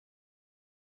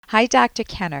Hi, Dr.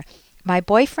 Kenner. My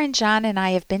boyfriend John and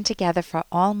I have been together for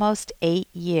almost 8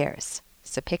 years.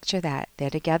 So picture that. They're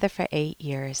together for 8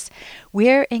 years.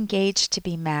 We're engaged to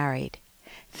be married.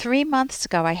 3 months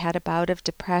ago, I had a bout of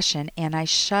depression and I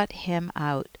shut him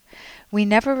out. We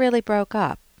never really broke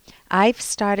up. I've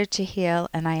started to heal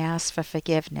and I asked for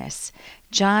forgiveness.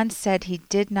 John said he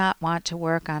did not want to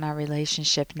work on our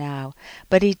relationship now,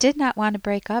 but he did not want to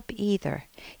break up either.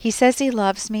 He says he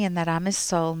loves me and that I'm his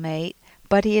soulmate,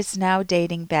 but he is now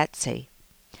dating Betsy.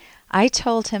 I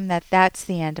told him that that's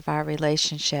the end of our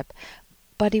relationship,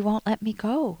 but he won't let me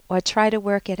go or try to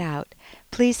work it out.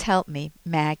 Please help me,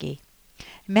 Maggie.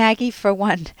 Maggie, for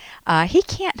one, he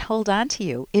can't hold on to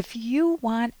you. If you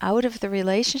want out of the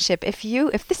relationship, if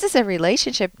this is a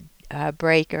relationship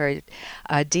breaker,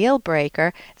 a deal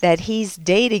breaker, that he's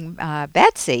dating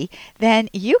Betsy, then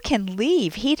you can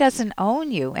leave. He doesn't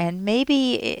own you, and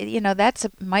maybe that's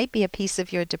might be a piece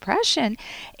of your depression,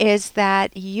 is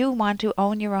that you want to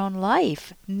own your own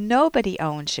life. Nobody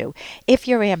owns you. If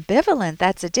you're ambivalent,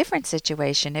 that's a different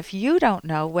situation. If you don't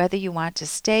know whether you want to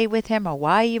stay with him or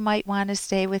why you might want to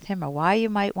stay with him or why you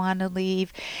might want to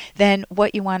leave, then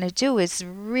what you want to do is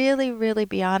really, really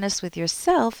be honest with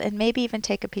yourself and maybe even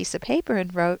take a piece of paper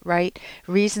and write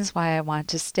reasons why I want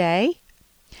to stay.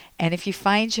 And if you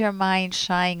find your mind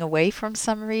shying away from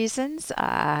some reasons,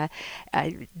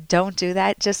 don't do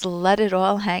that. Just let it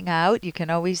all hang out. You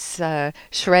can always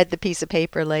shred the piece of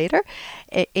paper later.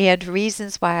 And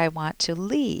reasons why I want to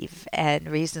leave, and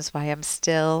reasons why I'm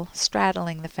still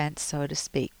straddling the fence, so to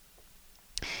speak.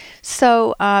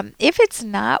 So if it's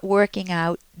not working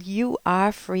out, you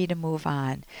are free to move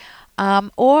on.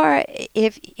 And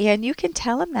you can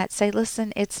tell him that. Say,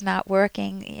 listen, it's not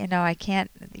working. I can't.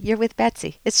 You're with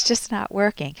Betsy. It's just not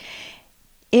working.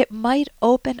 It might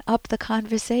open up the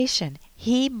conversation.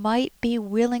 He might be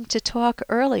willing to talk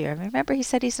earlier. Remember, he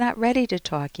said he's not ready to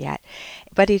talk yet,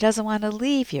 but he doesn't want to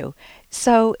leave you.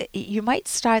 So you might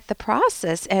start the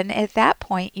process, and at that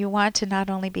point, you want to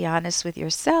not only be honest with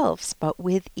yourselves, but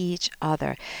with each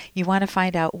other. You want to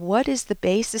find out what is the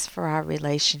basis for our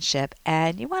relationship,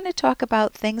 and you want to talk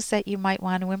about things that you might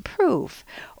want to improve,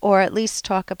 or at least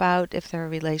talk about, if there are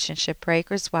relationship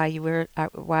breakers, why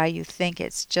you think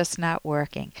it's just not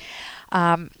working.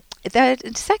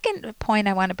 The second point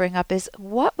I want to bring up is,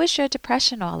 what was your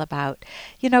depression all about?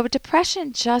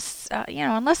 Depression just,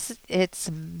 unless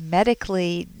it's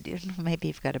medically, maybe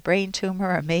you've got a brain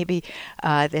tumor, or maybe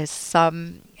there's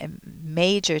some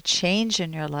major change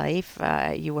in your life,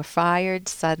 you were fired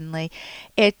suddenly,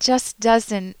 it just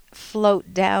doesn't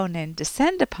float down and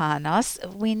descend upon us.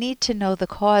 We need to know the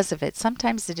cause of it.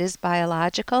 Sometimes it is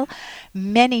biological,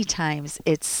 many times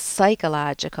it's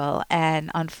psychological,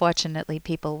 and unfortunately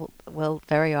people will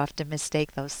very often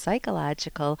mistake those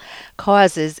psychological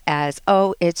causes as,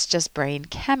 it's just brain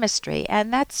chemistry,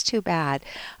 and that's too bad,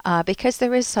 because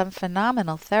there is some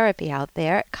phenomenal therapy out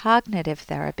there, cognitive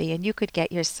therapy, and you could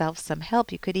get yourself some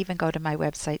help. You could even go to my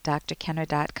website,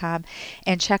 drkenner.com,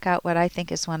 and check out what I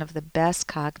think is one of the best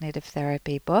cognitive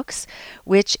therapy books,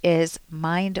 which is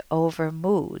Mind Over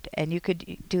Mood. And you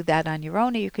could do that on your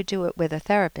own, or you could do it with a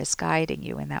therapist guiding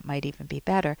you, and that might even be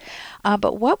better.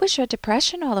 But what was your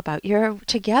depression all about? You're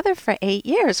together for 8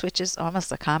 years, which is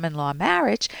almost a common law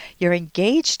marriage. You're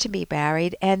engaged to be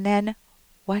married, and then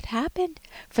what happened?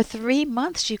 For 3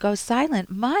 months you go silent.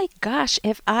 My gosh,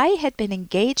 if I had been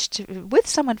engaged with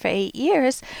someone for 8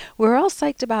 years, we're all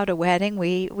psyched about a wedding.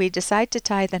 We decide to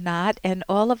tie the knot, and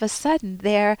all of a sudden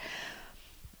they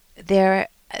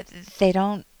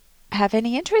don't have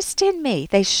any interest in me.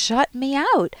 They shut me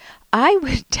out. I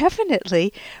would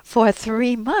definitely, for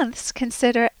 3 months,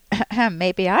 consider,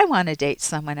 maybe I want to date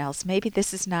someone else. Maybe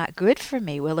this is not good for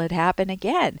me. Will it happen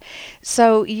again?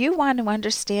 So you want to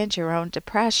understand your own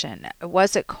depression.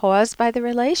 Was it caused by the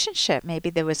relationship? Maybe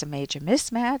there was a major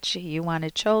mismatch. You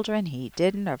wanted children, he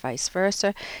didn't, or vice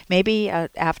versa. Maybe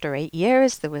after 8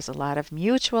 years, there was a lot of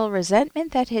mutual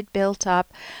resentment that had built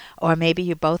up. Or maybe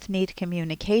you both need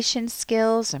communication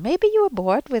skills. Or maybe you were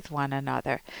bored with one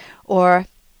another. Or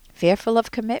fearful of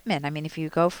commitment. I mean, if you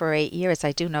go for 8 years,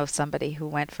 I do know somebody who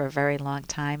went for a very long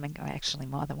time, and actually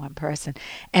more than one person,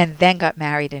 and then got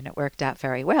married, and it worked out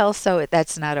very well. So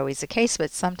that's not always the case, but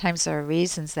sometimes there are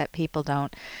reasons that people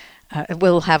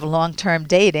will have long-term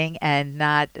dating and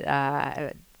not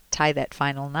tie that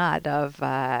final knot of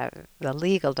the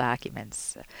legal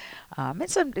documents. And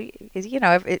so,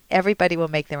 everybody will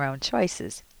make their own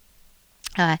choices.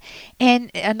 Uh, and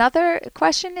another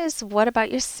question is, what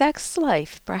about your sex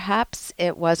life? Perhaps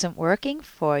it wasn't working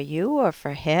for you or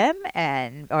for him,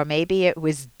 and or maybe it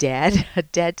was dead, a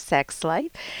dead sex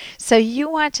life. So you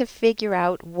want to figure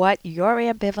out what your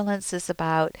ambivalence is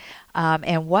about,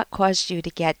 and what caused you to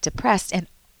get depressed. And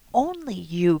only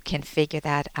you can figure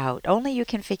that out. Only you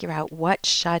can figure out what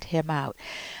shut him out.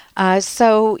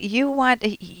 So you want,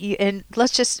 and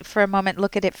let's just for a moment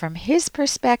look at it from his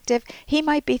perspective. He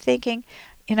might be thinking,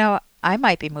 I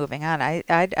might be moving on.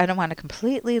 I don't want to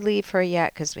completely leave her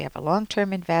yet because we have a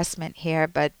long-term investment here.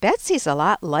 But Betsy's a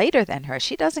lot lighter than her.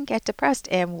 She doesn't get depressed.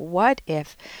 And what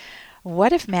if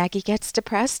Maggie gets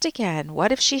depressed again?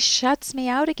 What if she shuts me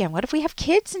out again? What if we have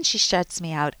kids and she shuts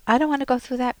me out? I don't want to go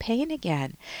through that pain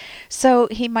again. So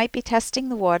he might be testing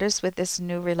the waters with this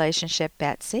new relationship,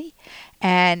 Betsy.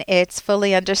 And it's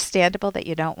fully understandable that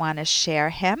you don't want to share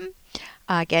him.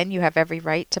 Again, you have every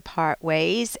right to part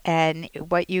ways, and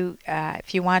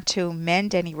if you want to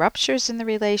mend any ruptures in the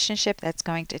relationship, that's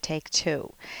going to take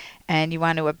two. And you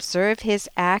want to observe his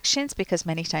actions, because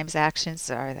many times I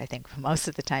think most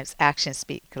of the times, actions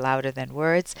speak louder than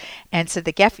words. And so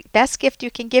the best gift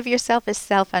you can give yourself is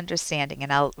self-understanding.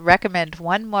 And I'll recommend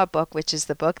one more book, which is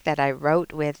the book that I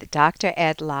wrote with Dr.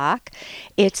 Ed Locke.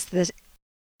 It's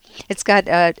got,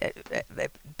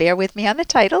 bear with me on the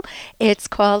title, it's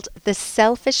called The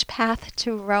Selfish Path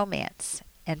to Romance.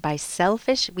 And by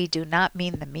selfish, we do not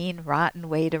mean the mean, rotten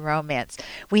way to romance.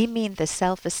 We mean the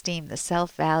self-esteem, the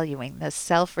self-valuing, the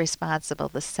self-responsible,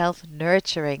 the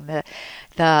self-nurturing, the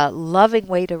loving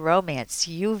way to romance.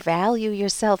 You value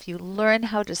yourself. You learn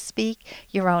how to speak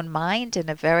your own mind in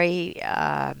a very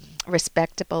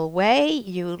respectable way.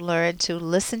 You learn to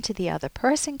listen to the other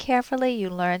person carefully. You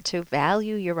learn to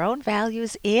value your own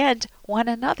values and one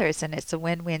another's, and it's a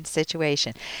win-win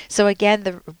situation. So again,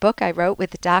 the book I wrote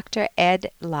with Dr.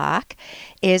 Ed Locke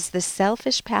is The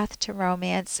Selfish Path to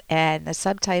Romance, and the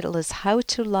subtitle is How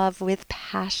to Love with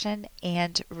Passion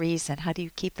and Reason. How do you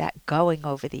keep that going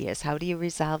over the years? How do you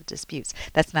resolve disputes?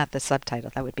 That's not the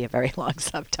subtitle. That would be a very long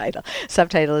subtitle.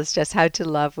 Subtitle is just How to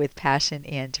Love with Passion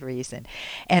and Reason.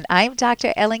 And I'm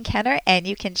Dr. Ellen Kenner, and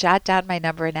you can jot down my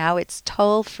number now. It's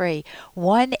toll-free,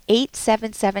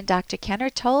 1-877-Dr. Kenner,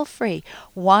 toll-free,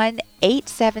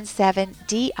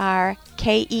 1-877-DRKENNER.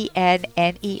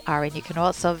 And you can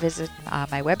also visit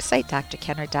my website,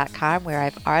 drkenner.com, where I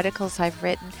have articles I've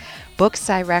written, books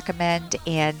I recommend,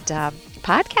 and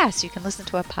podcasts. You can listen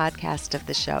to a podcast of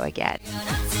the show again.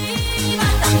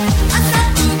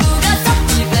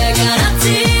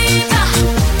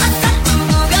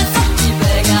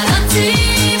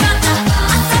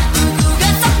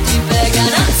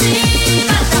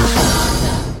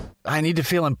 I need to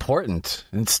feel important.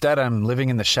 Instead, I'm living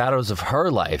in the shadows of her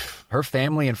life. Her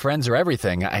family and friends are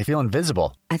everything. I feel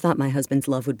invisible. I thought my husband's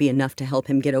love would be enough to help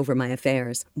him get over my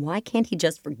affairs. Why can't he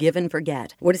just forgive and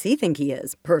forget? What does he think he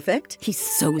is? Perfect? He's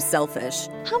so selfish.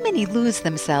 How many lose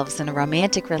themselves in a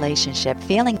romantic relationship,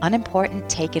 feeling unimportant,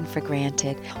 taken for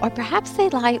granted? Or perhaps they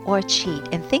lie or cheat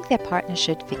and think their partner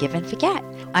should forgive and forget.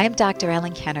 I am Dr.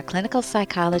 Ellen Kenner, clinical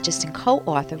psychologist and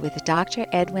co-author with Dr.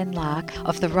 Edwin Locke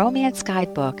of the Romance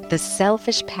Guidebook, The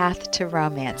Selfish Path to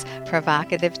Romance.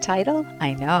 Provocative title?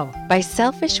 I know. By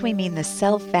selfish, we mean the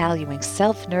self-valuing,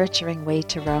 self-nurturing way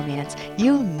to romance.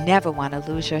 You never want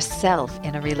to lose yourself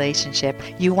in a relationship.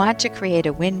 You want to create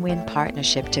a win-win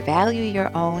partnership to value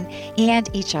your own and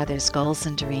each other's goals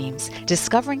and dreams.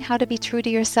 Discovering how to be true to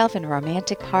yourself in a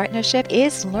romantic partnership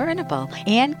is learnable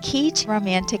and key to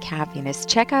romantic happiness.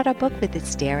 Check out our book with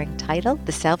its daring title,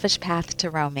 The Selfish Path to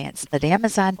Romance, at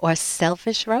Amazon or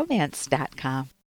selfishromance.com.